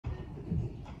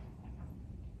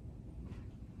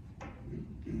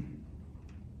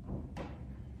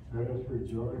Let us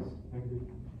rejoice in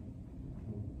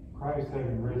Christ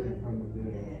having risen from the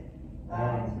dead.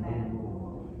 Thou is made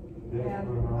more. Death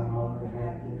will no longer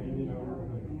have dominion over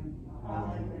him.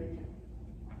 Hallelujah.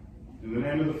 In the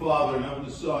name of the Father, and of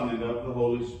the Son, and of the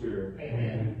Holy Spirit.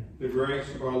 Amen. The grace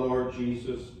of our Lord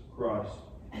Jesus Christ,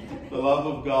 the love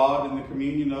of God, and the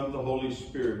communion of the Holy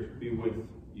Spirit be with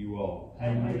you all.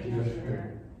 And with your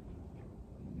spirit.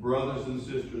 Brothers and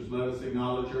sisters, let us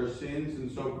acknowledge our sins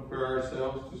and so prepare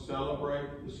ourselves to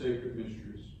celebrate the sacred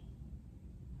mysteries.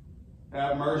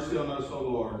 Have mercy on us, O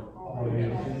Lord. For we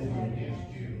have sinned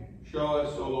against you. Show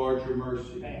us, O Lord, your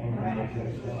mercy. And grant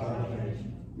us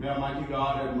salvation. May Almighty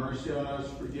God have mercy on us,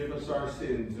 forgive us our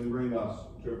sins, and bring us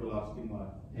to everlasting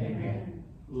life. Amen.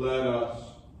 Let us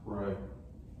pray.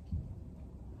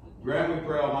 Grant, we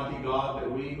pray, Almighty God,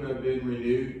 that we who have been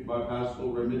renewed by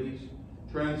paschal remedies,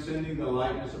 transcending the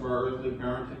likeness of our earthly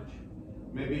parentage,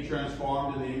 may be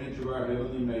transformed in the image of our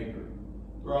heavenly Maker.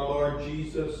 Through our Lord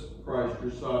Jesus Christ,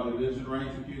 your Son, who lives and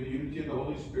reigns with you in the unity of the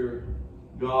Holy Spirit,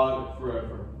 God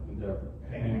forever and ever.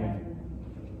 Amen.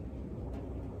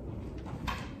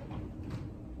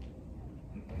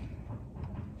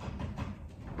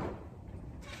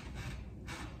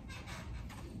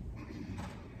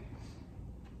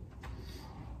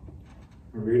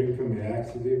 A reading from the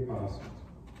Acts of the Apostles.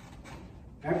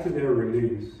 After their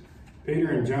release,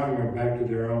 Peter and John went back to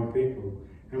their own people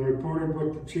and reported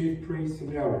what the chief priests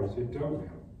and elders had told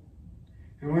them.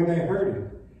 And when they heard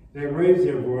it, they raised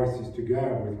their voices to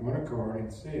God with one accord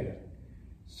and said,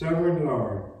 Sovereign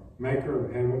Lord, maker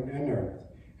of heaven and earth,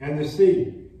 and the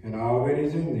sea, and all that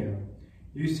is in them,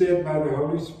 you said by the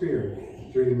Holy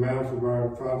Spirit, through the mouth of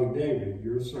our father David,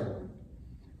 your servant,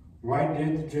 why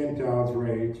did the Gentiles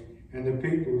rage and the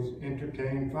peoples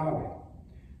entertain folly?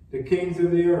 The kings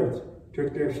of the earth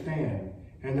took their stand,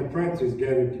 and the princes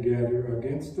gathered together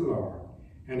against the Lord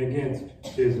and against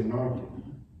his anointed.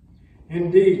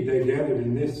 Indeed, they gathered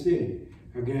in this city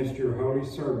against your holy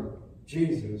servant,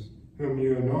 Jesus, whom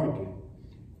you anointed,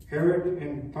 Herod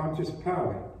and Pontius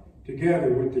Pilate, together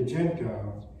with the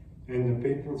Gentiles and the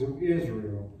peoples of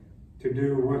Israel, to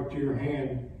do what your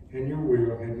hand and your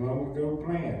will had long ago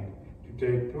planned to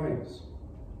take place.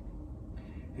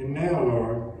 And now,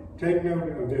 Lord, take note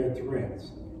of their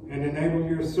threats, and enable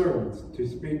your servants to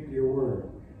speak your word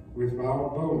with all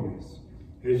boldness,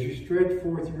 as you stretch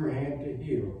forth your hand to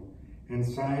heal, and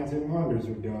signs and wonders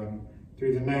are done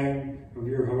through the name of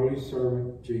your holy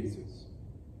servant Jesus.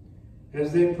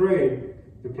 As they prayed,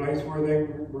 the place where they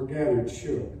were gathered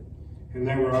shook, and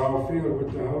they were all filled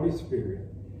with the Holy Spirit,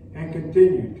 and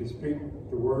continued to speak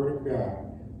the word of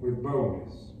God with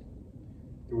boldness.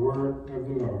 The word of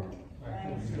the Lord.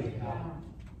 Thanks be to God.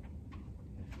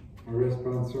 A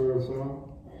responsorial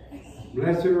song.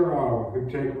 Blessed are all who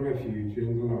take refuge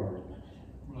in the Lord.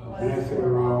 Blessed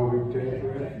are all who take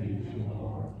refuge in the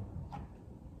Lord.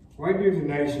 Why do the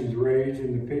nations rage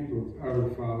and the peoples utter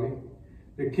folly?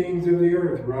 The kings of the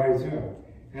earth rise up,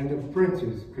 and the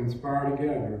princes conspire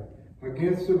together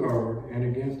against the Lord and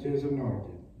against his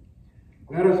anointed.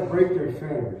 Let us break their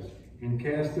fetters and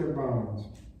cast their bonds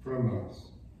from us.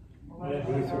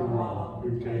 Blessed are all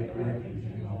who take refuge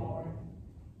in the Lord.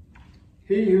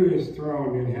 He who is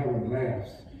throned in heaven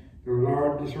laughs, the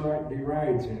Lord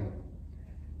derides him.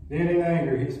 Then in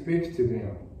anger he speaks to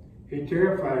them. He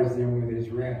terrifies them with his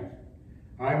wrath.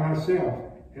 I myself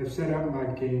have set up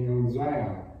my king on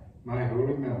Zion, my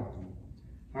holy mountain.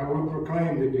 I will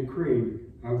proclaim the decree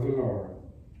of the Lord.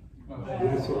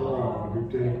 Blessed are all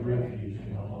who take refuge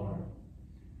in the Lord.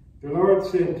 The Lord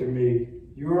said to me,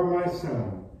 You are my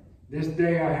son. This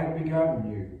day I have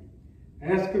begotten you.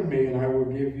 Ask of me, and I will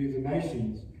give you the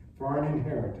nations for an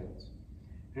inheritance,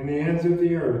 and the ends of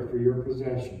the earth for your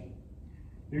possession.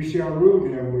 You shall rule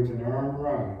them with an iron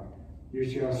rod. You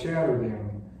shall shatter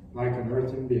them like an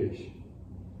earthen dish.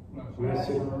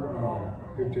 Blessed are all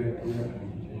who take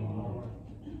refuge in the Lord.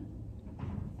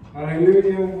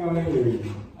 Hallelujah,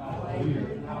 hallelujah.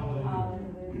 Hallelujah. Hallelujah.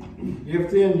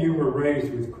 If then you were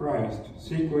raised with Christ,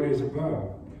 seek what is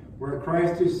above, where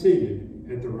Christ is seated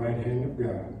at the right hand of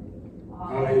God.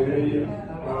 Hallelujah,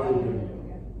 hallelujah.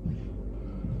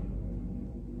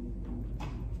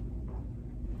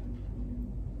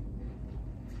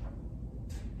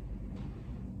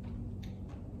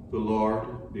 The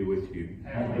Lord be with you.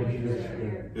 And with your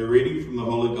spirit. A reading from the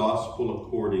Holy Gospel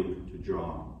according to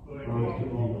John. Glory to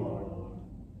you, Lord.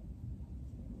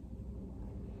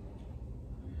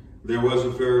 There was a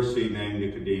Pharisee named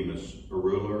Nicodemus, a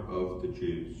ruler of the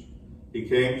Jews. He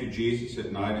came to Jesus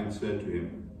at night and said to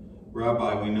him,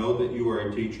 Rabbi, we know that you are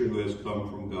a teacher who has come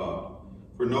from God,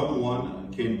 For no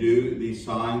one can do these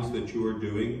signs that you are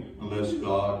doing unless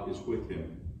God is with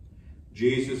him.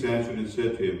 Jesus answered and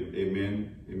said to him,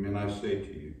 Amen, amen, I say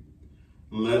to you,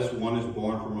 unless one is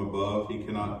born from above, he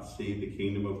cannot see the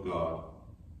kingdom of God.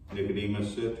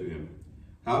 Nicodemus said to him,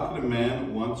 how can a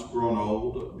man once grown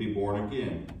old be born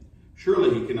again?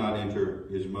 Surely he cannot enter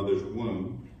his mother's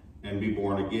womb and be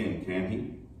born again, can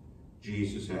he?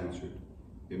 Jesus answered,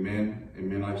 Amen,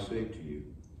 amen, I say to you,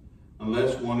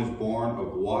 unless one is born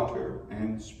of water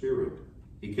and spirit,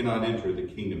 he cannot enter the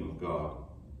kingdom of God.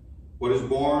 What is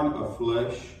born of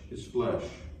flesh is flesh.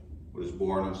 What is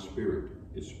born of spirit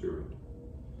is spirit.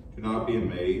 Do not be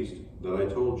amazed that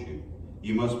I told you,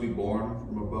 you must be born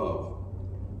from above.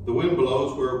 The wind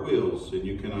blows where it wills, and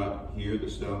you cannot hear the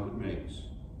sound it makes.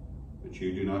 But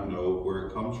you do not know where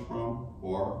it comes from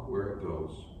or where it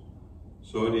goes.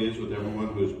 So it is with everyone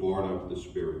who is born of the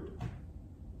Spirit.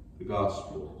 The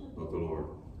Gospel of the Lord.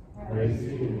 Praise to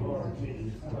you, Lord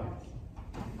Jesus Christ.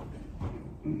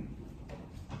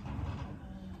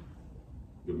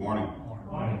 Good morning.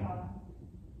 Morning.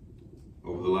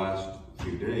 Over the last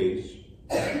few days,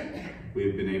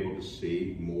 we've been able to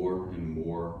see more and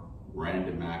more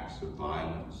random acts of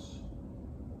violence,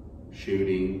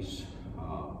 shootings,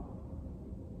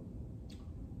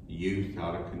 youth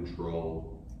out of control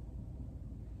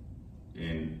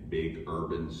in big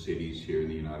urban cities here in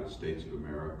the United States of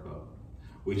America.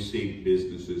 We see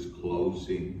businesses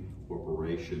closing,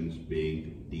 corporations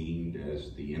being deemed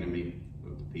as the enemy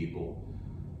of the people,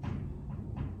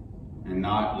 and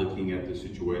not looking at the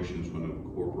situations when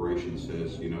a corporation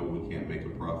says, you know, we can't make a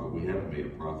profit. We haven't made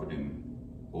a profit in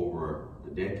over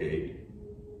a decade,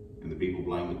 and the people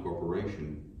blame the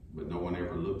corporation, but no one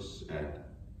ever looks at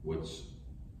what's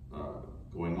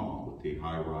going on with the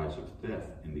high rise of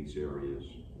theft in these areas.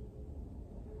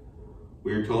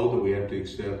 We are told that we have to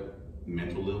accept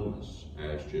mental illness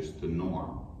as just the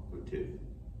normative.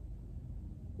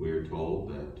 We are told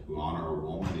that to honor a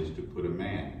woman is to put a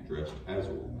man dressed as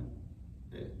a woman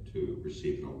to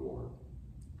receive an award.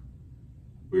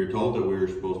 We are told that we are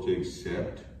supposed to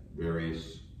accept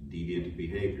various deviant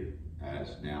behavior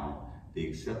as now the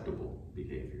acceptable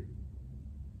behavior.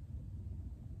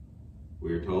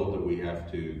 We are told that we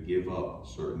have to give up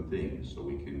certain things so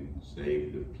we can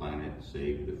save the planet,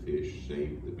 save the fish,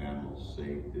 save the mammals,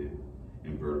 save the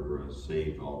invertebrates,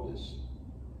 save all this.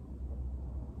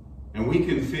 And we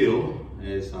can feel,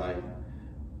 as I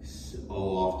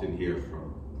often hear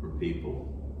from people,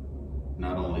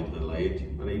 not only the laity,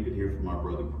 but I even hear from my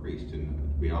brother priest,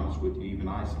 and to be honest with you, even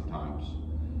I sometimes,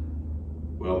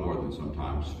 well, more than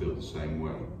sometimes, feel the same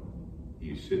way.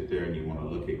 You sit there and you want to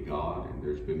look at God, and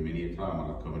there's been many a time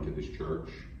when I've come into this church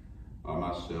by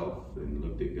myself and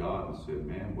looked at God and said,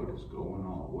 man, what is going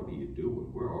on? What are you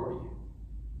doing? Where are you?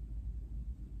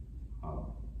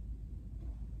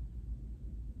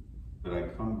 But I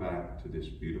come back to this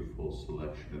beautiful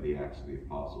selection of the Acts of the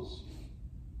Apostles.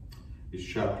 It's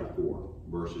chapter 4,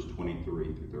 verses 23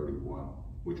 to 31,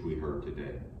 which we heard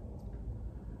today.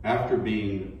 After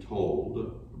being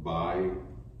told by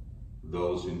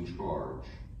those in charge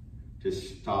to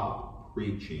stop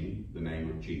preaching the name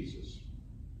of Jesus,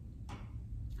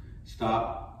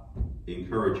 stop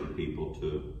encouraging people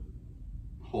to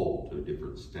hold to a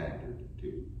different standard,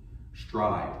 to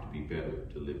strive to be better,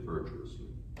 to live virtuously.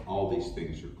 All these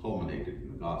things are culminated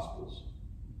in the Gospels.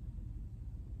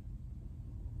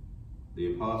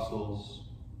 The apostles,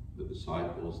 the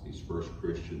disciples, these first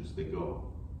Christians, they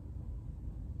go.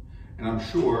 And I'm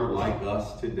sure, like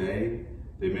us today,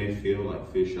 they may feel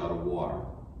like fish out of water.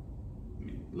 I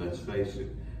mean, let's face it,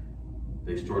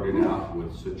 they started out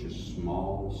with such a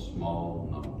small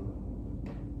number.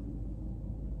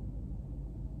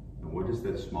 And what does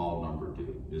that small number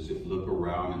do? Does it look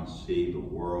around and see the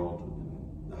world,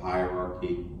 the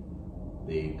hierarchy,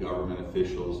 the government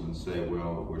officials, and say,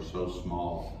 well, we're so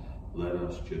small, let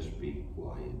us just be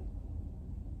quiet.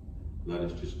 Let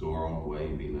us just go our own way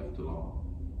and be left alone.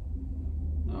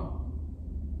 No.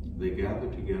 They gather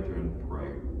together and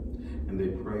pray. And they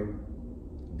pray,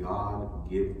 God,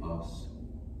 give us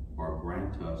or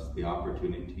grant us the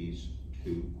opportunities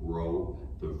to grow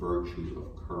the virtue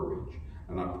of courage.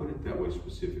 And I put it that way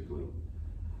specifically.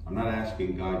 I'm not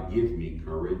asking God, give me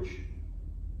courage,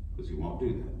 because he won't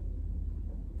do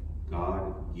that.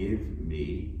 God, give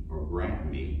me or grant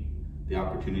me the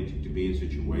opportunity to be in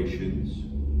situations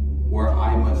where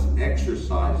I must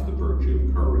exercise the virtue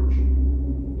of courage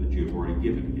that you've already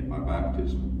given me at my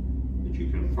baptism, that you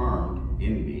confirmed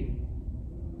in me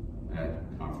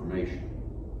at confirmation.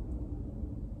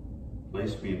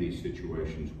 Place me in these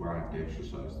situations where I have to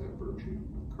exercise that virtue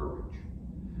of courage.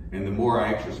 And the more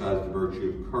I exercise the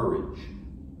virtue of courage,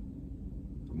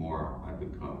 the more I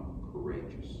become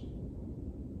courageous.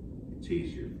 It's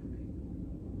easier for me.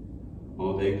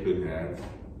 Oh, they could have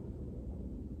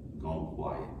gone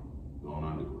quiet, gone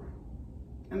underground.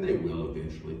 And they will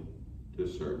eventually, to a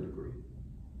certain degree.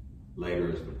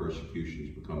 Later, as the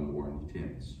persecutions become more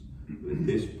intense. But at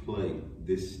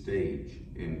this stage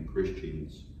in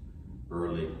Christians'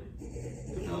 early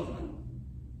development,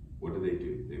 what do?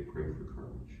 They pray for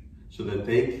courage. So that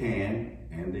they can,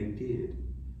 and they did,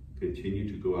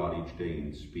 continue to go out each day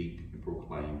and speak and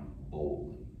proclaim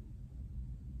boldly.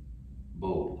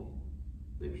 Boldly,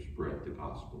 they've spread the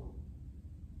gospel.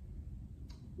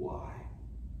 Why?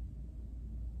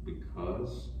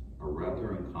 Because a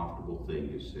rather uncomfortable thing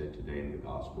is said today in the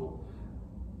gospel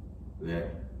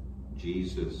that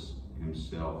Jesus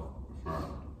himself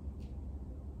affirmed.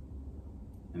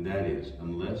 And that is,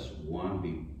 unless one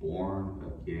be born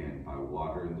again by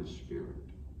water and the Spirit,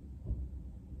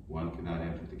 one cannot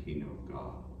enter the kingdom of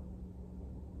God.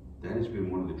 That has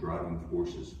been one of the driving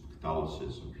forces of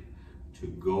Catholicism, to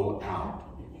go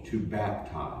out, to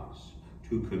baptize,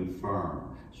 to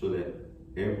confirm, so that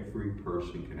every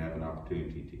person can have an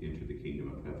opportunity to enter the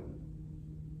kingdom of heaven.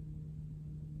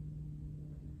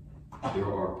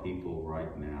 There are people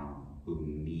right now who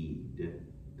need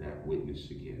that witness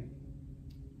again.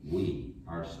 We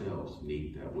ourselves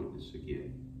need that witness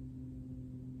again.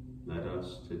 Let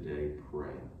us today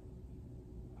pray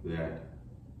that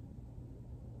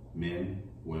men,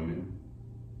 women,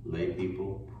 lay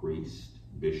people, priests,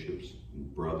 bishops,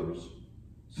 brothers,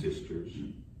 sisters,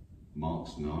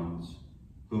 monks, nuns,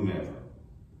 whomever,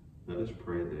 let us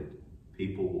pray that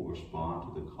people will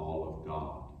respond to the call of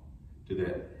God, to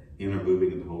that inner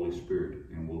moving of the Holy Spirit,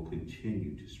 and will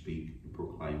continue to speak and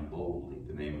proclaim boldly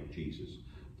the name of Jesus,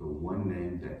 the one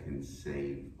name that can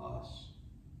save us.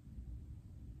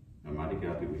 Almighty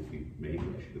God be with you. May He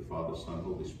bless you, the Father, Son,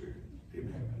 Holy Spirit.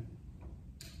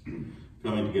 Amen.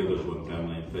 Coming together as one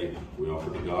family in faith, we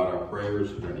offer to God our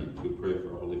prayers and our needs. We pray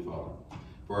for our Holy Father,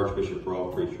 for Archbishop, for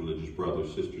all priests, religious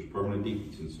brothers, sisters, permanent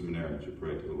deacons, and seminarians. We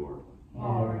pray to the Lord.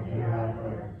 Lord, hear our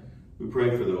prayer. We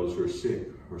pray for those who are sick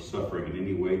or suffering in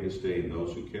any way this day, and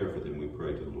those who care for them. We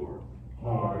pray to the Lord.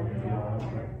 Lord, hear our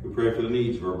prayer. We pray for the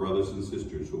needs of our brothers and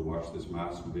sisters who watch this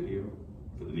Mass and video,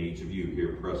 for the needs of you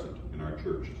here present in our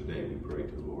church today. We pray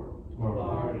to the Lord.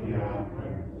 Lord, hear our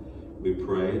prayer. We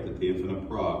pray that the Infant of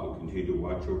Prague will continue to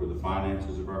watch over the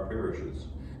finances of our parishes.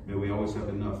 May we always have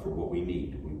enough for what we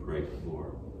need. We pray to the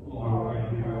Lord. Lord,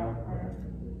 hear our prayer.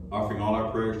 Offering all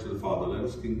our prayers to the Father, let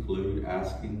us conclude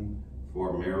asking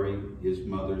for Mary, his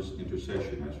mother's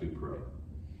intercession as we pray.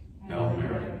 Hail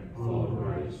Mary, full of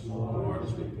grace, the Lord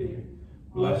is with thee.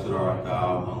 Blessed art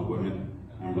thou among women,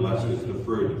 and blessed is the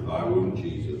fruit of thy womb,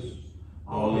 Jesus.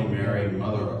 Holy Mary,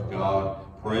 Mother of God,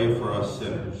 pray for us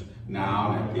sinners,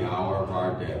 now and at the hour of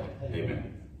our death. Amen.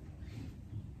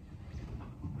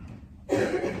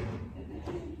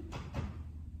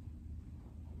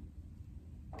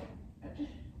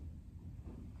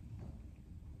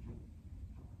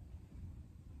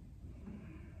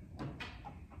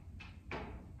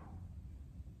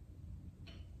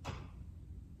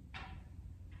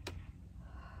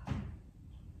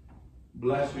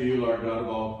 Blessed are you, Lord God of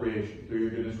all creation. Through your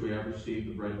goodness we have received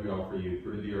the bread we offer you.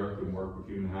 Through the earth and work of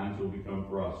human hands will become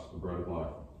for us the bread of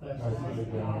life. Blessed be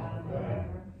God forever.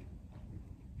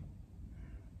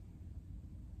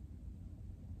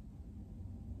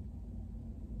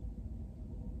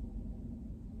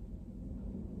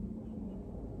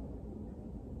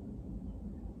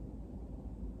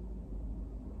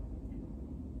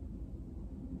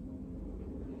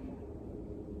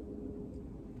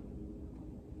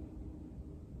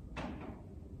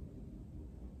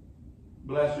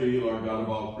 Blessed are you, Lord God of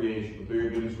all creation. Through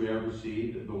your goodness we have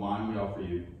received the wine we offer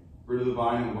you. Fruit of the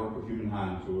vine and work of human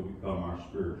hands will become our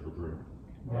spiritual drink.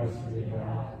 Blessed be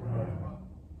God forever.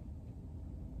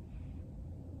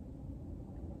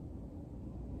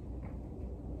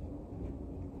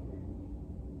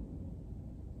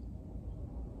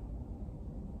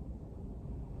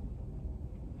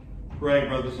 Pray,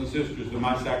 brothers and sisters, that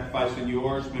my sacrifice and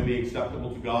yours may be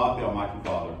acceptable to God, the Almighty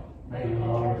Father. May the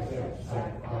Lord accept the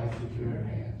sacrifice at your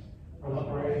hands, for the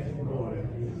praise and glory of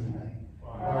his name,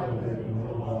 for our living and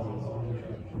the love of the Holy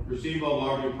Church. Receive, O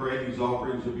Lord, we pray, these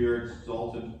offerings of your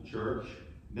exalted church,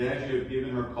 that as you have given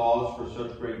her cause for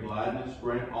such great gladness,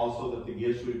 grant also that the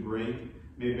gifts we bring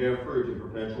may bear fruit in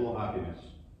perpetual happiness.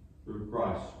 Through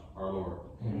Christ our Lord.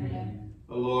 Amen.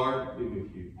 The Lord be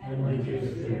with you. And with your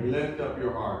spirit. Lift up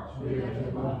your hearts. We lift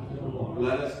them up to the Lord.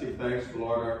 Let us give thanks to the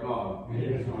Lord our God. It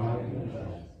is right and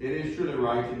just. It is truly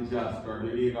right and just, our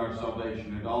duty and our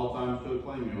salvation, at all times to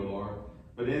acclaim you, O Lord,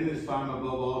 But in this time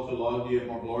above all to laud yet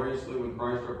more gloriously when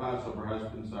Christ our Passover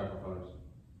has been sacrificed.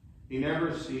 He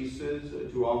never ceases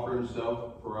to offer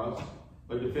himself for us,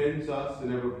 but defends us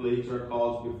and ever pleads our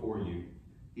cause before you.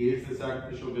 He is the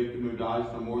sacrificial victim who dies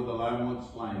no more, the Lamb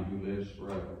once slain who lives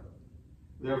forever.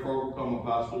 Therefore will come with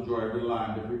paschal joy every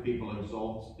land, every people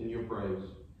exalts in your praise.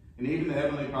 And even the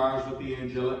heavenly powers with the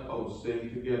angelic hosts sing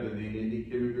together the unending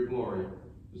hymn of your glory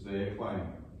as they acclaim.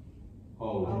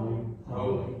 Holy,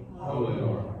 holy, holy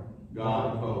Lord,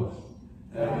 God of hosts,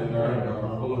 heaven and earth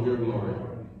are full of your glory.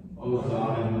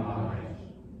 Hosanna in the highest.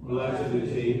 Blessed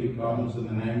is he who comes in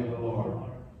the name of the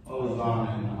Lord.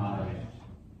 Hosanna in the highest.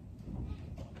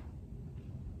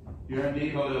 You are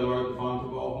indeed, holy Lord, the fount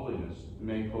of all holiness.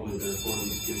 Make holy, therefore,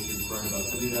 these gifts we pray by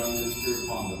sending down your Spirit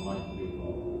upon them like the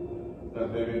dew,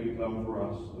 that they may become for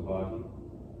us the body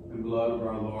and blood of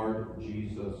our Lord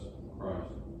Jesus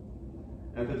Christ.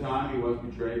 At the time he was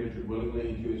betrayed and entered willingly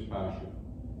into his passion,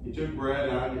 he took bread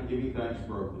out and giving thanks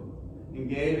broken, and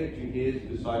gave it to his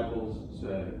disciples,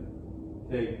 saying,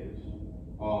 Take this,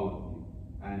 all of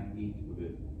you, and eat of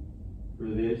it. For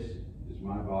this is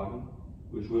my body,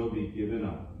 which will be given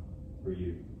up for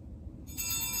you.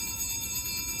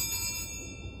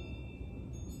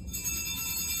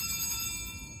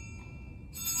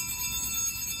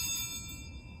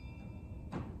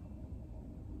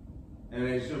 In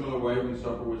a similar way, when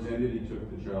supper was ended, he took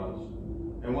the chalice,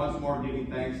 and once more giving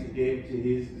thanks, he gave it to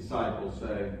his disciples,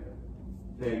 saying,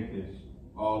 Take this,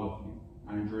 all of you,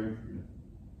 and drink from it.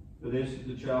 For this is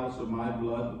the chalice of my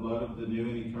blood, the blood of the new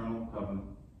and eternal covenant.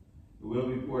 It will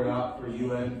be poured out for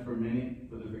you and for many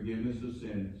for the forgiveness of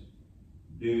sins.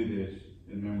 Do this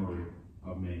in memory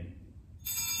of me.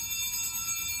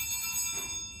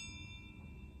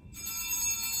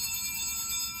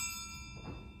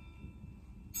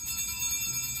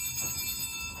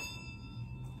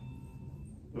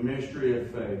 The mystery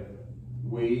of faith.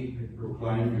 We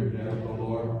proclaim your death, O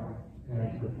Lord,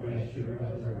 and profess your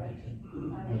resurrection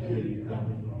until you come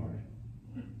in glory.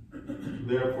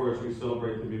 Therefore, as we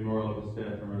celebrate the memorial of his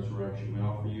death and resurrection, we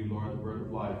offer you, Lord, the bread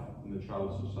of life and the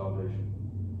chalice of salvation,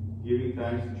 giving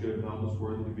thanks that you have held us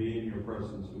worthy to be in your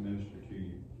presence and minister to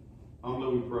you.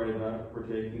 Humbly we pray that,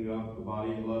 partaking of the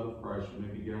body and blood of Christ, we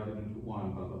may be gathered into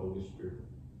one by the Holy Spirit.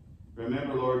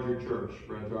 Remember, Lord, your church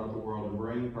spread throughout the world, and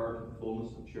bring her to the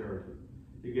fullness of charity,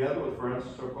 together with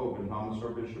Francis our Pope and Thomas our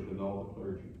Bishop and all the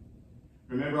clergy.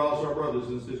 Remember also our brothers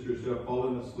and sisters who have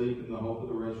fallen asleep in the hope of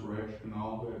the resurrection, and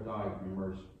all who have died in your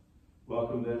mercy.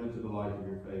 Welcome them into the light of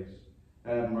your face.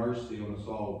 Have mercy on us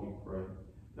all, we pray,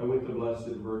 that with the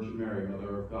Blessed Virgin Mary,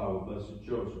 Mother of God, with Blessed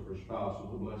Joseph, her spouse,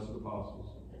 with the blessed apostles,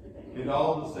 and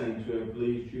all the saints who have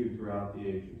pleased you throughout the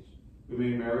ages, we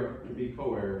may merit to be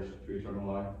co-heirs to eternal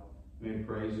life. May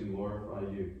praise and glorify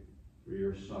you through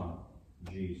your Son,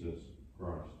 Jesus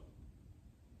Christ.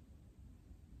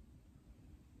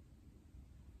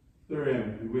 Through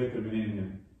him, and with him, and in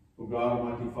him, O God,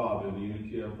 Almighty Father, in the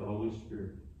unity of the Holy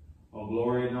Spirit, all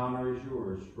glory and honor is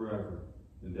yours forever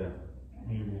and ever.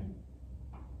 Amen.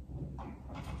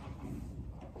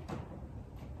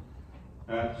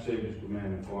 At the Savior's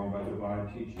command, informed by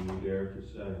divine teaching, we dare to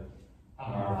say,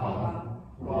 Our Father,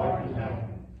 who art in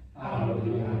heaven, hallowed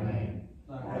be thy name.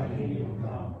 Thy kingdom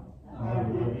come, thy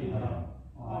will be done,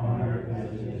 on earth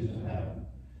as it is in heaven.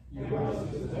 Give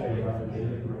us this day our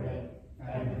daily bread,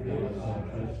 and forgive us our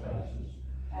trespasses,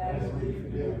 as we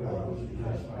forgive those who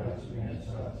trespass against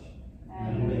us.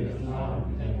 And lead us not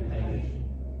into temptation,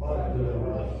 but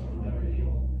deliver us from every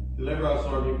evil. Deliver us,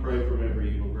 Lord, we pray, from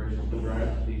every evil. Graciously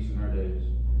grant peace in our days.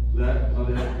 That, by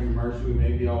the help of your mercy, we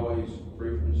may be always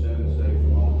free from sin and safe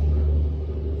from all distress.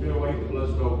 We await the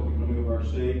blessed hope of the coming of our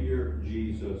Savior,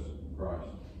 Jesus Christ.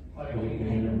 The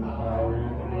kingdom, the power,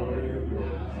 and the glory of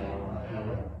yours now and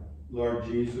ever. Lord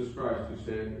Jesus Christ, who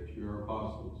said to your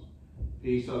apostles,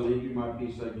 Peace I leave you, my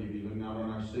peace I give you. Look not on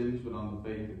our sins, but on the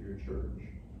faith of your church.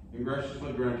 And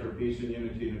graciously grant her peace and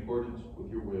unity in accordance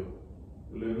with your will,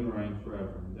 to live and reign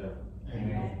forever and ever.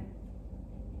 Amen.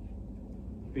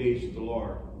 Peace of the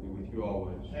Lord be with you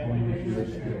always. And with your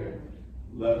spirit.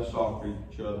 Let us offer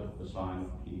each other a sign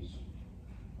of peace.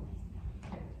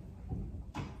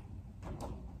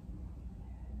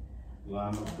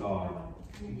 Lamb of God,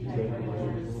 You take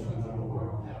away the sins of the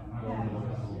world, have mercy on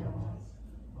us.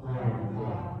 Lamb of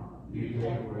God, you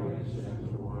take away the sins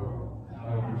of the world,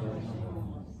 have mercy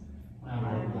on us.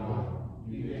 Lamb of God,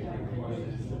 you take away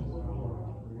the sins of the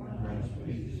world, grant us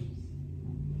peace.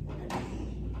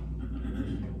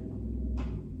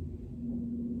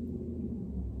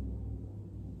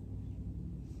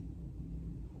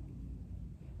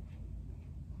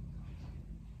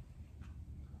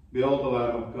 Behold the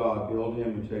Lamb of of God, behold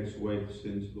him who takes away the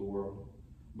sins of the world.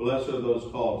 Blessed are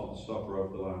those called to the supper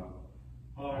of the Lamb.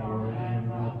 Lord, I am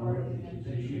not worthy to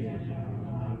take you in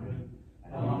my room,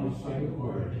 but only say the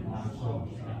word, and my soul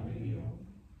shall be healed.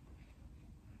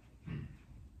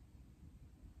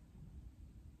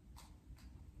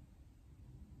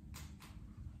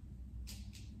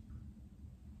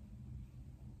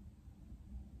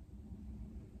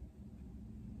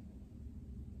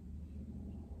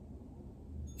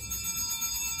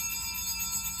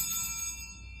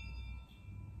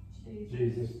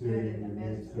 Jesus stood in the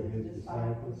midst of his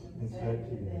disciples and said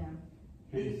to them,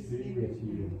 Peace be with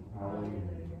you.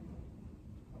 Hallelujah.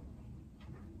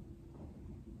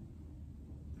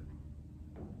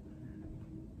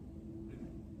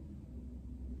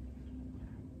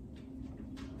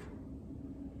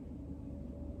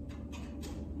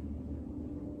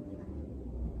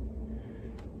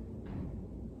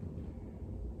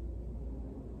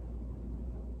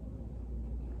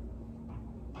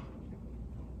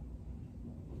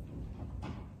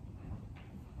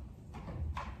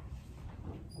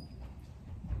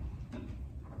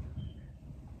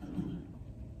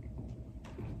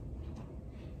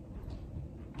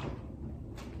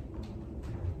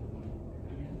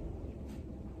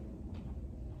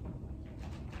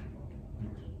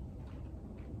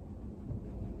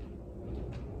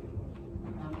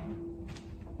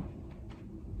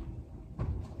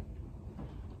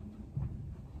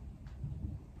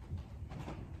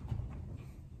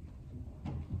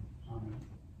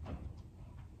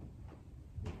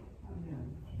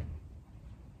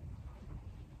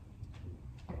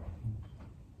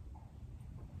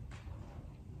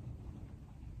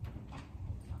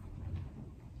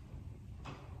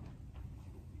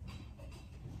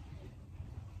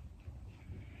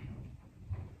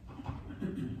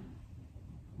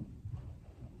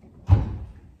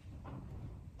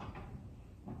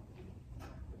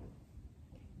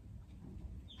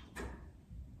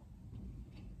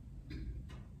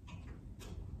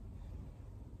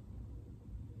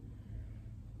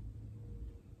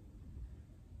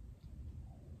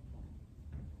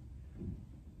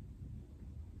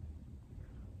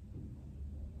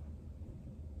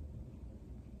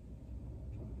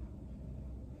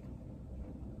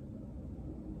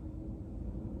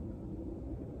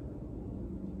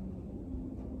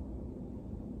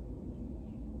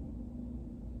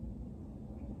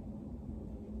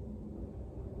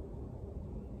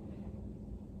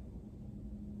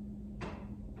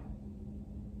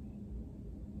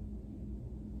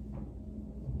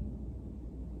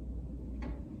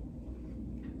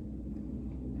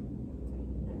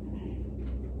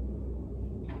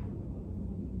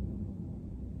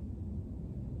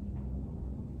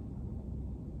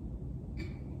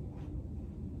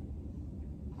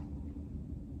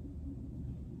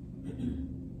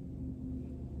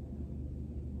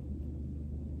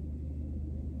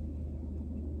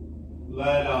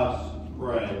 Let us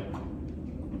pray.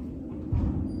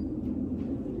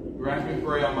 Grant, we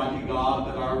pray, Almighty God,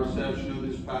 that our reception of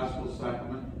this Paschal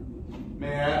Sacrament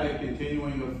may have a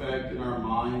continuing effect in our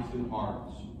minds and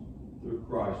hearts, through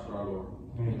Christ our Lord.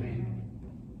 Amen.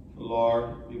 The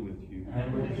Lord be with you.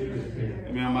 And with your spirit.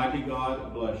 And may Almighty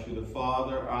God bless you, the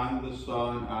Father, and the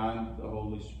Son, and the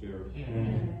Holy Spirit.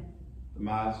 Amen. The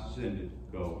Mass is ended.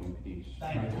 Go in peace.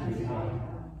 Thank you,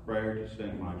 God. Prayer to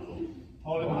Saint Michael.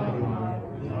 Holy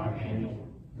Michael, the Archangel,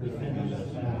 defend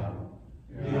us now.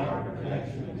 Be our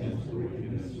protection against the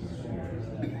wickedness and snares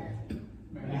of death.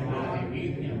 May God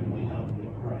meet him, we humbly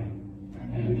pray.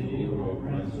 And the evil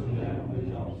prince of the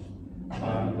heavenly host,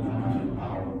 by the divine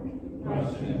power,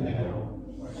 thrust into hell,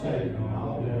 Satan,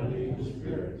 all deadly evil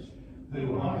spirits, who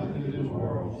wander through this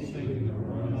world seeking the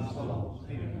ruin of souls.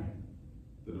 Amen.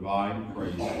 The divine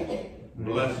praise.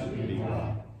 Blessed be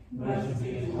God. Blessed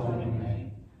be his holy name.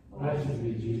 Blessed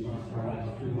be Jesus Christ,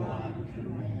 true God and true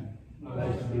man.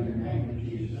 Blessed be the name of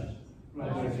Jesus.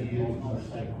 Blessed be his most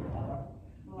sacred heart.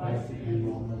 Blessed be his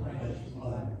most precious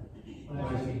blood.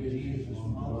 Blessed be Jesus,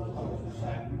 most holy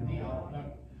sacrament of the altar.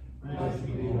 Blessed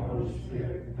be the Holy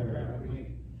Spirit, the Paraclete.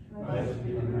 Blessed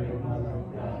be the great Mother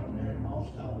of God, Mary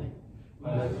most holy.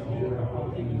 Blessed be her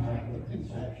holy immaculate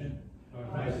conception.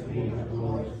 Blessed be her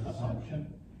glorious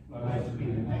assumption. Blessed be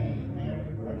the name of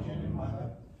Mary, Virgin and Mother.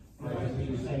 Blessed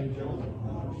be Saint Joseph,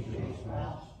 who was his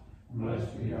spouse.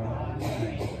 Blessed be God,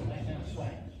 and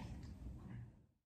saints.